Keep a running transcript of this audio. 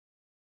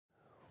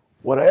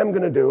What I am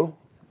going to do,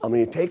 I'm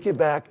going to take you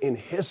back in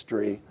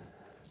history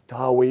to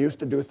how we used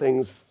to do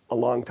things a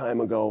long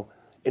time ago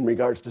in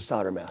regards to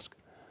solder mask.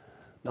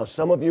 Now,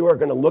 some of you are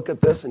going to look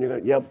at this and you're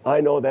going to, yep,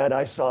 I know that.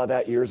 I saw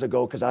that years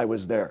ago because I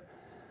was there.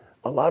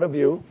 A lot of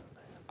you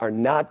are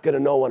not going to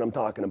know what I'm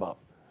talking about.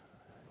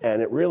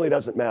 And it really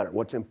doesn't matter.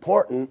 What's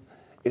important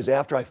is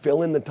after I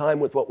fill in the time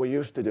with what we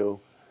used to do,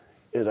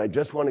 is I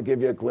just want to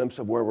give you a glimpse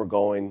of where we're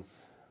going.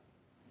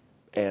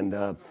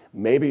 And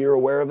maybe you're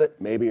aware of it,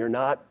 maybe you're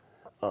not.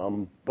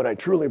 But I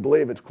truly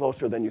believe it's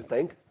closer than you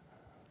think.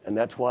 And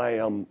that's why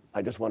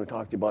I just want to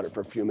talk to you about it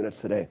for a few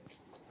minutes today.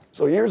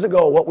 So years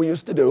ago, what we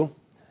used to do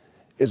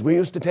is we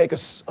used to take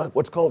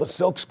what's called a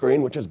silk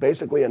screen, which is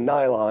basically a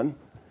nylon,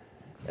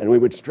 and we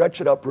would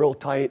stretch it up real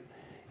tight,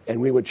 and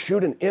we would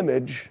shoot an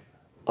image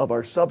of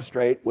our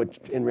substrate, which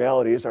in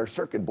reality is our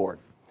circuit board.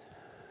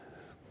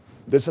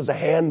 This is a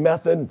hand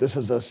method. This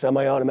is a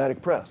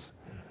semi-automatic press.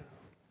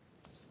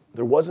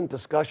 There wasn't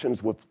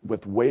discussions with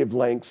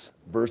wavelengths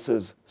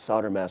versus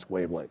solder mask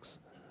wavelengths.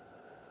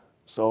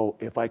 So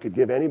if I could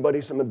give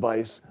anybody some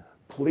advice,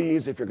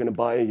 please, if you're going to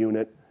buy a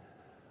unit,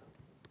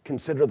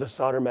 consider the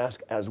solder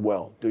mask as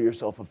well. Do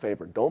yourself a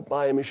favor. Don't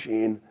buy a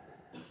machine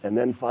and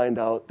then find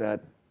out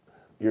that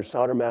your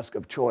solder mask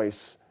of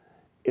choice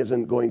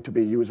isn't going to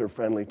be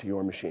user-friendly to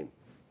your machine.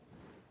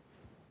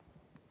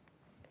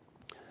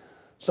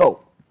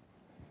 So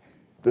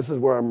this is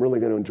where I'm really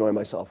going to enjoy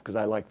myself because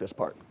I like this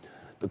part.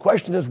 The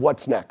question is,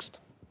 what's next?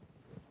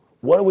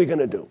 What are we going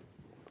to do?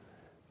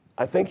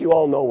 I think you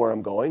all know where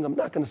I'm going. I'm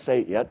not going to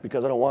say it yet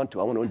because I don't want to.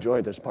 I want to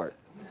enjoy this part.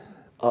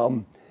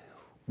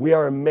 We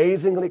are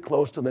amazingly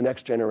close to the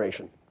next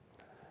generation.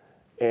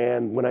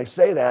 And when I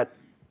say that,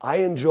 I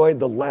enjoyed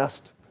the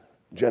last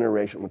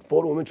generation. When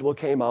photoimageable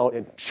came out,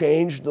 it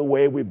changed the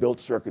way we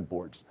built circuit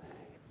boards.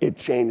 It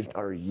changed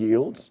our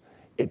yields.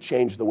 It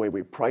changed the way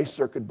we price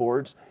circuit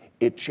boards.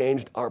 It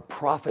changed our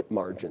profit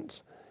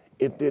margins.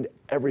 It did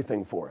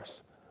everything for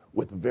us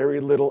with very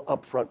little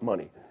upfront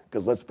money.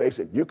 Because let's face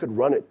it, you could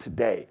run it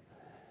today.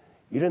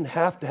 You didn't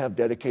have to have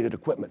dedicated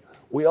equipment.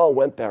 We all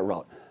went that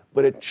route.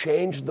 But it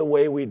changed the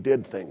way we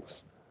did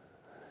things.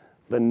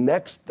 The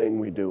next thing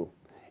we do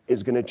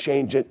is going to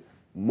change it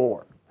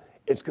more.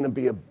 It's going to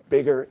be a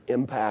bigger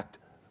impact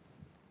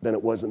than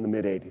it was in the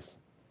mid-'80s.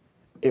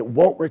 It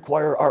won't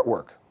require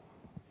artwork.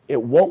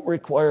 It won't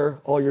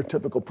require all your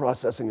typical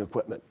processing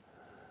equipment.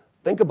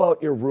 Think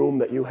about your room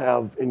that you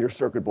have in your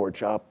circuit board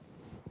shop.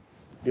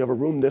 You have a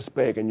room this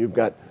big and you've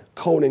got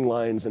coating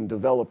lines and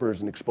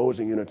developers and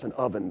exposing units and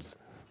ovens.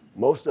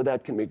 Most of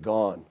that can be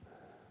gone,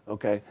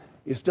 okay?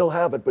 You still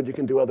have it, but you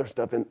can do other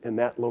stuff in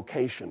that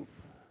location.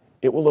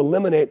 It will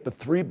eliminate the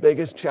three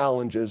biggest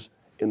challenges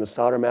in the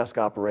solder mask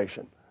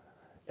operation.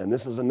 And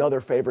this is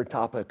another favorite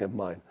topic of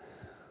mine.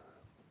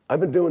 I've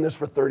been doing this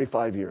for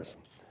 35 years.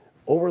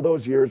 Over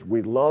those years,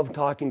 we love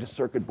talking to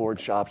circuit board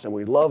shops and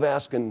we love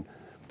asking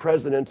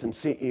presidents and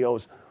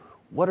CEOs,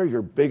 what are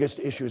your biggest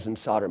issues in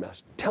solder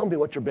mask? Tell me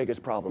what your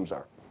biggest problems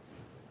are.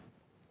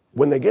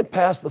 When they get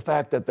past the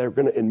fact that they're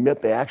going to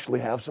admit they actually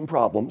have some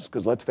problems,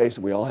 because let's face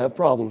it, we all have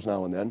problems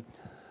now and then,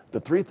 the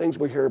three things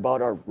we hear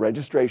about are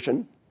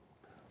registration,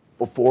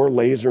 before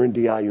laser and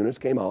DI units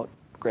came out,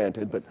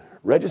 granted, but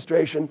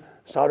registration,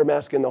 solder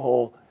mask in the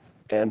hole,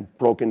 and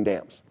broken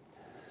dams.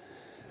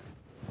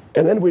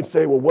 And then we'd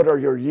say, well, what are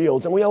your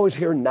yields? And we always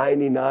hear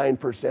 99%,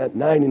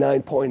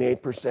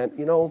 99.8%.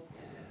 You know,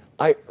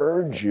 I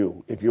urge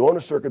you, if you own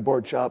a circuit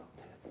board shop,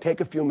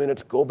 take a few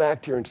minutes, go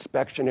back to your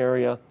inspection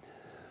area,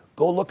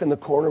 go look in the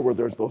corner where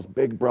there's those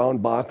big brown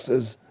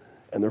boxes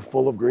and they're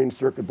full of green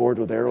circuit boards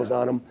with arrows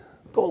on them.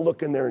 Go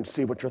look in there and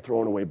see what you're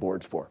throwing away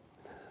boards for.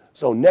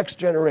 So next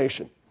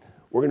generation,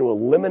 we're going to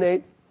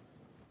eliminate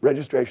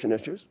registration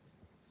issues.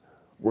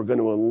 We're going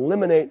to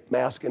eliminate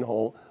mask and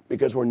hole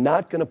because we're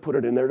not going to put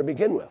it in there to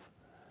begin with.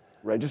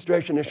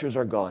 Registration issues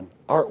are gone.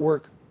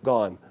 Artwork,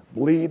 gone.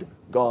 Bleed,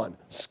 gone.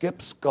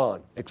 Skips,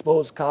 gone.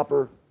 Exposed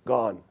copper,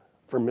 gone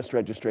for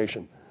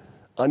misregistration.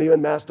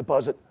 Uneven mask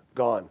deposit,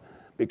 gone.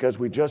 Because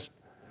we just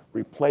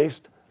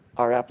replaced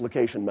our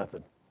application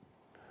method.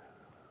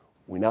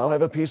 We now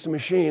have a piece of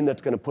machine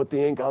that's going to put the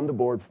ink on the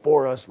board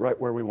for us right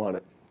where we want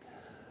it.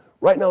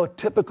 Right now, a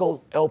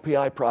typical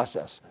LPI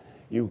process.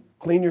 You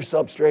clean your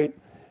substrate,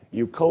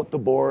 you coat the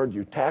board,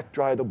 you tack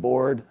dry the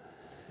board,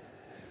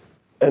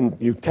 and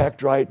you tack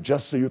dry it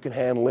just so you can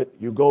handle it.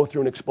 You go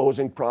through an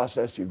exposing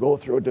process, you go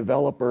through a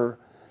developer,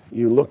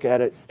 you look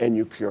at it, and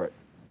you cure it.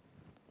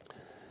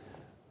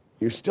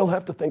 You still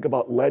have to think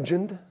about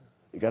legend.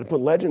 You got to put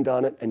legend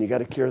on it, and you got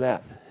to cure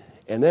that.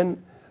 And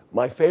then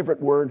my favorite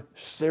word,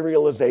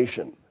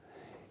 serialization.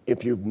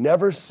 If you've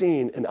never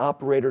seen an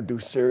operator do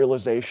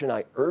serialization,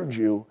 I urge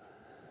you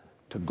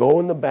to go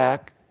in the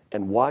back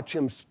and watch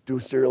him do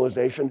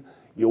serialization.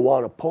 You'll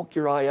want to poke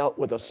your eye out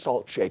with a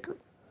salt shaker.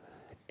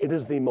 It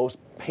is the most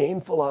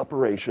painful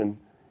operation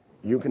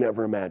you can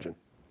ever imagine.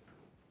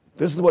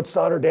 This is what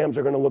solder dams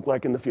are going to look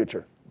like in the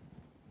future.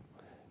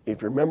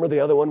 If you remember the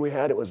other one we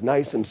had, it was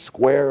nice and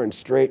square and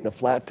straight and a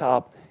flat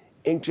top.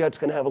 Inkjet's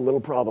going to have a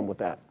little problem with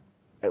that.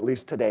 At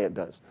least today it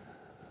does.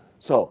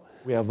 So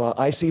we have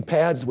IC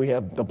pads, we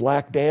have the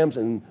black dams,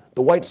 and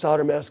the white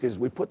solder mask is,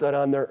 we put that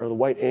on there, or the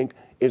white ink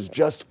is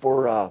just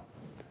for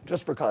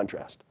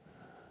contrast.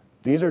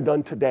 These are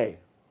done today.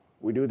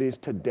 We do these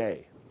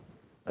today.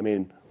 I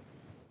mean,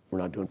 we're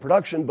not doing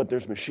production, but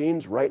there's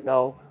machines right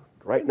now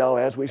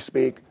as we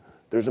speak,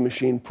 there's a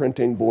machine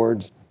printing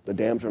boards. The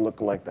dams are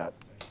looking like that.